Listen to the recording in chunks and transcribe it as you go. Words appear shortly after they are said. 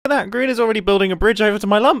that. Grian is already building a bridge over to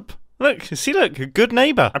my lump. Look, see, look, a good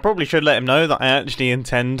neighbour. I probably should let him know that I actually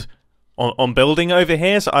intend on building over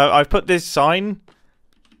here. So I've put this sign,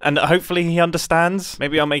 and hopefully he understands.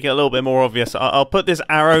 Maybe I'll make it a little bit more obvious. I'll put this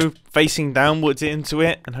arrow facing downwards into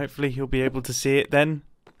it, and hopefully he'll be able to see it then.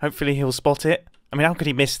 Hopefully he'll spot it. I mean, how could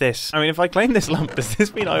he miss this? I mean, if I claim this lump, does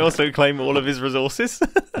this mean I also claim all of his resources?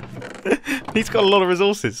 He's got a lot of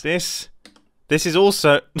resources. This is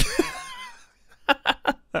also...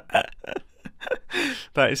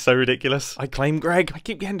 That is so ridiculous. I claim Greg. I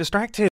keep getting distracted.